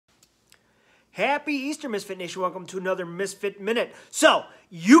Happy Easter, Misfit Nation. Welcome to another Misfit Minute. So,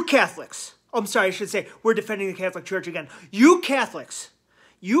 you Catholics, I'm sorry, I should say, we're defending the Catholic Church again. You Catholics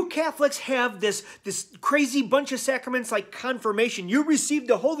have this crazy bunch of sacraments like confirmation. You receive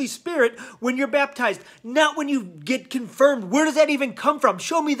the Holy Spirit when you're baptized, not when you get confirmed. Where does that even come from?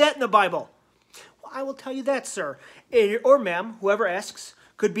 Show me that in the Bible. Well, I will tell you that, sir. Or ma'am, whoever asks,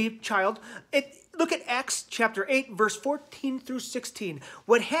 could be child. Look at Acts chapter 8, verse 14 through 16.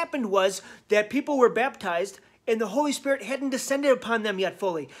 What happened was that people were baptized and the Holy Spirit hadn't descended upon them yet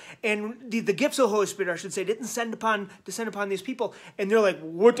fully. And the gifts of the Holy Spirit, I should say, didn't descend upon these people. And they're like,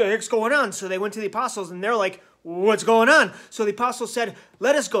 what the heck's going on? So they went to the apostles and they're like, what's going on? So the apostles said,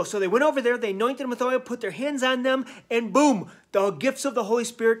 let us go. So they went over there, they anointed them with oil, put their hands on them, and boom, the gifts of the Holy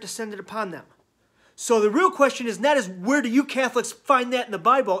Spirit descended upon them. So the real question is not where do you Catholics find that in the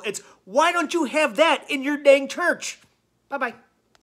Bible? It's why don't you have that in your dang church? Bye-bye.